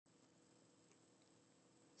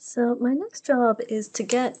So my next job is to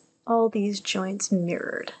get all these joints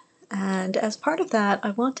mirrored. And as part of that, I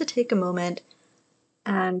want to take a moment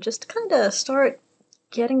and just kind of start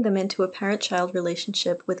getting them into a parent-child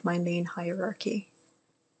relationship with my main hierarchy.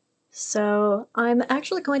 So I'm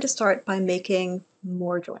actually going to start by making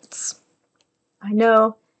more joints. I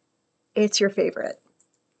know it's your favorite.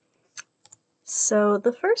 So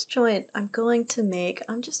the first joint I'm going to make,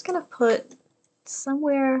 I'm just going to put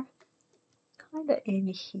somewhere kind of in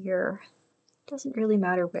here. Doesn't really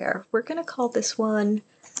matter where. We're going to call this one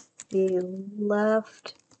the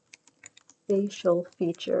left facial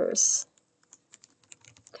features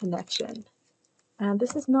connection. And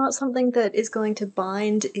this is not something that is going to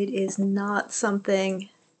bind. It is not something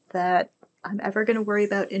that I'm ever going to worry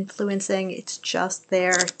about influencing. It's just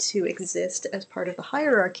there to exist as part of the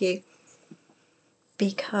hierarchy.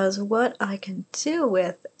 Because what I can do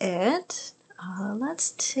with it,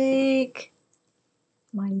 let's take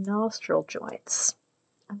my nostril joints.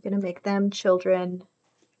 I'm going to make them children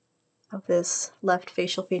of this left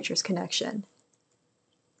facial features connection.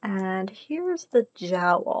 And here's the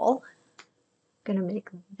jowl. I'm gonna make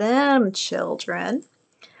them children.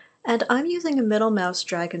 And I'm using a middle mouse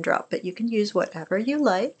drag and drop, but you can use whatever you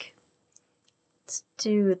like. Let's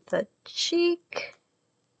do the cheek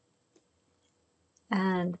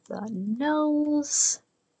and the nose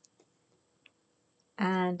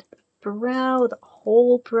and the brow, the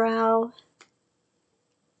whole brow.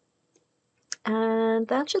 And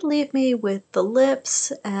that should leave me with the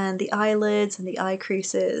lips and the eyelids and the eye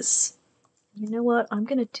creases. You know what? I'm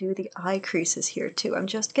going to do the eye creases here too. I'm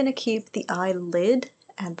just going to keep the eyelid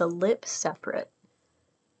and the lip separate.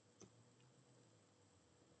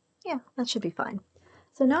 Yeah, that should be fine.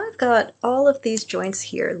 So now I've got all of these joints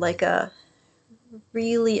here like a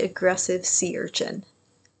really aggressive sea urchin.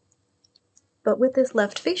 But with this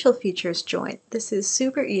left facial features joint, this is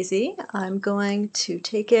super easy. I'm going to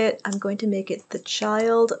take it, I'm going to make it the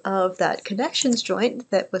child of that connections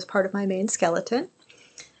joint that was part of my main skeleton.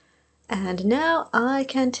 And now I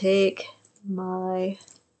can take my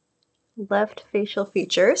left facial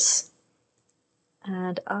features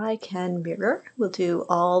and I can mirror. We'll do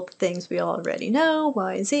all the things we already know,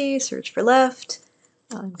 Y, Z, search for left.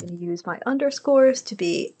 I'm going to use my underscores to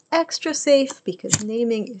be extra safe because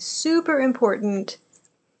naming is super important.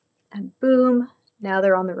 And boom, now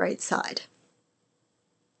they're on the right side.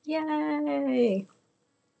 Yay!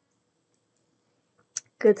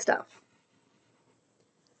 Good stuff.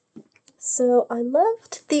 So I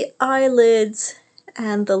left the eyelids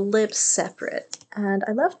and the lips separate. And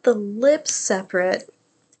I left the lips separate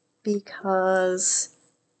because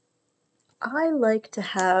I like to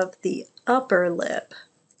have the upper lip.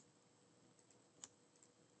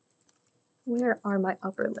 Where are my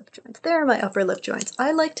upper lip joints? There are my upper lip joints.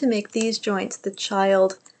 I like to make these joints the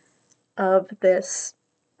child of this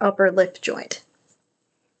upper lip joint.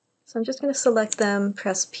 So I'm just going to select them,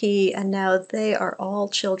 press P, and now they are all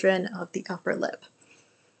children of the upper lip.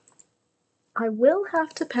 I will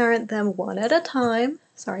have to parent them one at a time.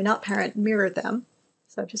 Sorry, not parent, mirror them.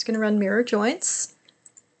 So I'm just going to run mirror joints.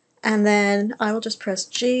 And then I will just press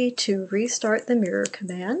G to restart the mirror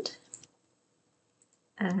command.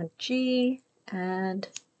 And G, and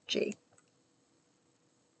G.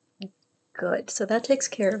 Good, so that takes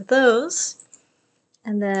care of those.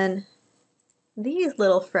 And then these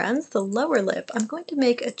little friends, the lower lip, I'm going to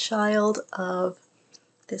make a child of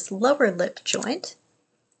this lower lip joint.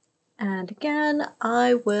 And again,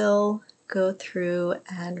 I will go through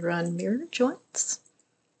and run mirror joints.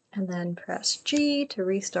 And then press G to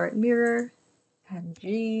restart mirror, and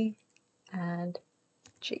G, and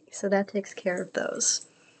G. So that takes care of those.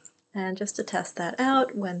 And just to test that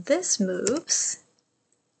out, when this moves,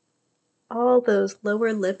 all those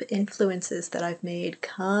lower lip influences that I've made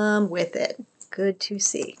come with it. Good to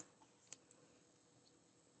see.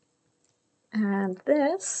 And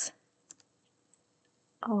this,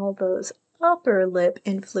 all those upper lip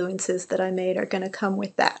influences that I made are going to come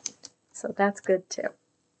with that. So that's good too.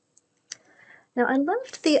 Now I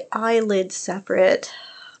left the eyelids separate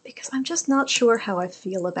because I'm just not sure how I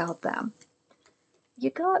feel about them. You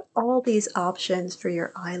got all these options for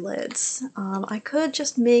your eyelids. I could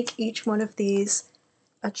just make each one of these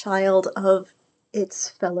a child of its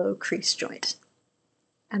fellow crease joint,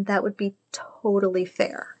 and that would be totally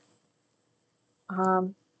fair.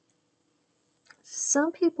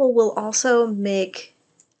 Some people will also make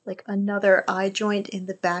like another eye joint in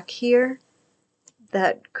the back here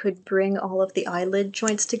that could bring all of the eyelid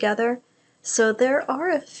joints together. So there are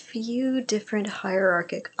a few different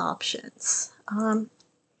hierarchic options.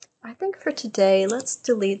 I think for today, let's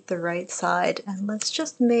delete the right side and let's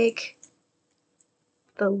just make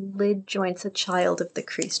the lid joints a child of the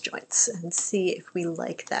crease joints and see if we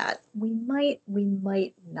like that. We might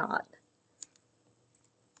not.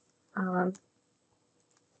 And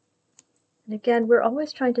again, we're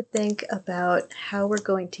always trying to think about how we're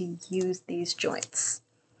going to use these joints.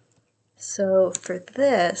 So for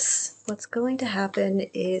this, what's going to happen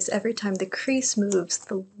is every time the crease moves,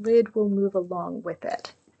 the lid will move along with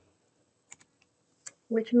it,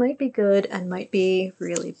 which might be good and might be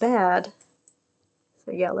really bad. So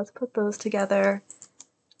yeah, let's put those together.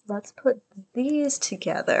 Let's put these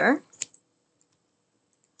together.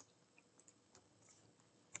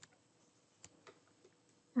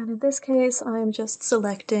 And in this case, I'm just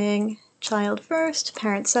selecting child first,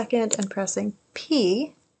 parent second, and pressing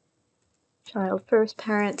P. Child first,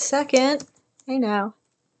 parent second, hey now,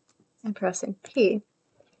 and pressing P.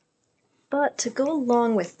 But to go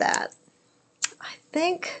along with that, I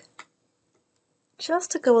think just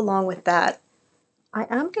to go along with that, I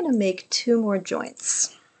am going to make two more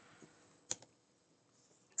joints.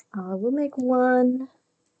 We'll make one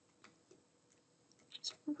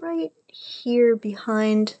just right here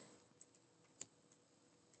behind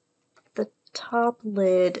the top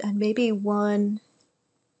lid, and maybe one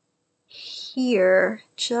here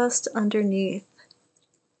just underneath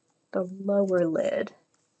the lower lid.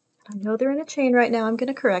 I know they're in a chain right now. I'm going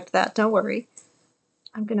to correct that. Don't worry.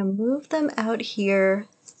 I'm going to move them out here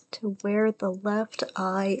to where the left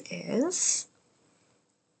eye is.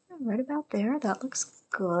 Right about there. That looks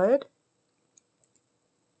good.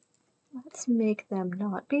 Let's make them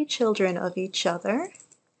not be children of each other.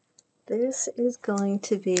 This is going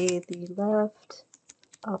to be the left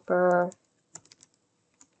upper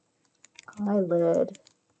eyelid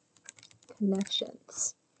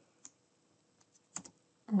connections.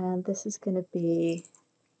 And this is going to be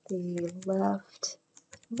the left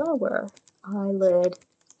lower eyelid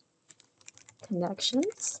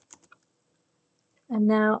connections. And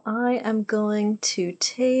now I am going to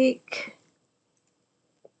take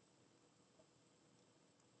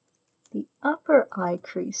the upper eye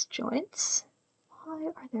crease joints. Why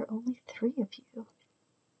are there only 3 of you?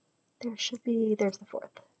 There should be, there's the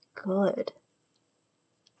 4th. Good.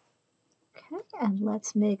 Okay, and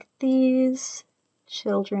let's make these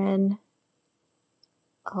children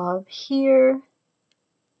of here.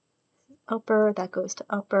 Upper, that goes to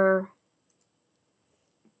upper.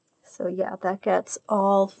 So yeah, that gets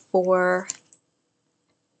all 4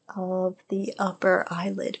 of the upper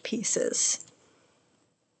eyelid pieces.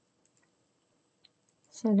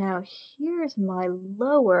 So now here's my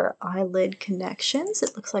lower eyelid connections.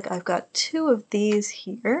 It looks like I've got 2 of these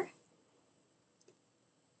here.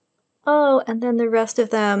 Oh, and then the rest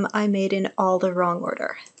of them I made in all the wrong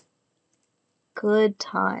order. Good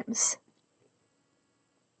times.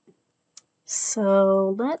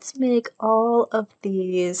 So let's make all of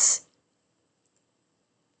these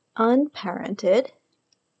unparented.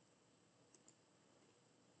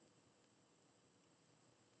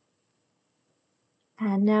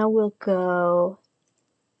 And now we'll go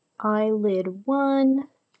eyelid 1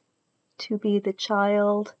 to be the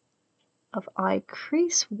child of eye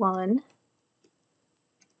crease 1.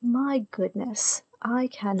 My goodness, I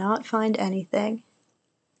cannot find anything.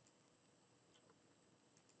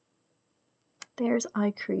 There's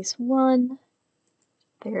eye crease 1.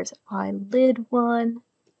 There's eyelid 1.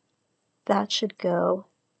 That should go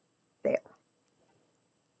there.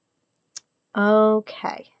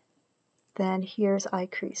 Okay. Then here's eye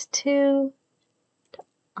crease 2.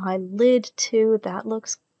 Eyelid 2. That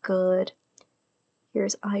looks good.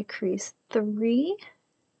 Here's eye crease 3.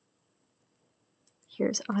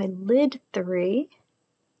 Here's eyelid 3.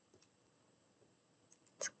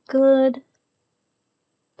 It's good.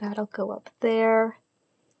 That'll go up there.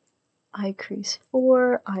 Eye crease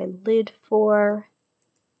 4, eyelid 4,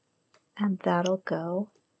 and that'll go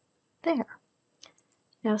there.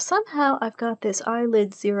 Now somehow I've got this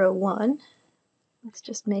eyelid 0, 1. Let's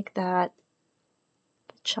just make that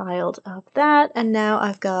the child of that, and now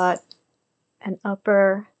I've got an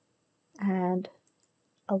upper and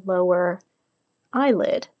a lower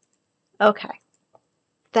eyelid. Okay,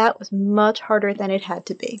 that was much harder than it had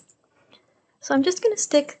to be. So I'm just going to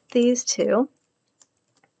stick these 2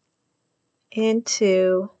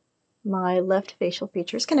 into my left facial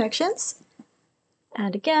features connections.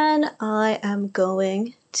 And again, I am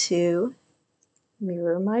going to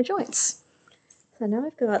mirror my joints. So now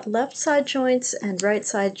I've got left side joints and right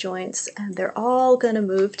side joints, and they're all going to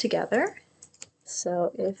move together.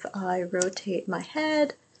 So if I rotate my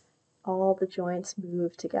head, all the joints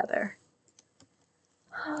move together.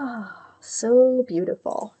 Ah, so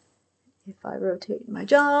beautiful. If I rotate my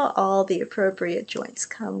jaw, all the appropriate joints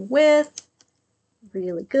come with.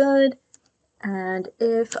 really good. And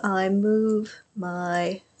if I move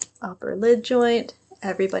my upper lid joint,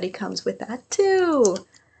 everybody comes with that too.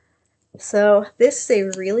 So this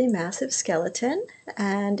is a really massive skeleton,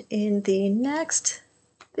 and in the next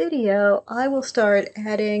video I will start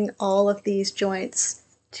adding all of these joints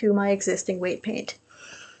to my existing weight paint,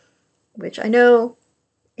 which I know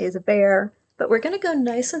is a bear, but we're going to go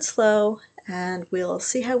nice and slow and we'll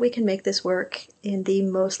see how we can make this work in the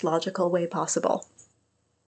most logical way possible.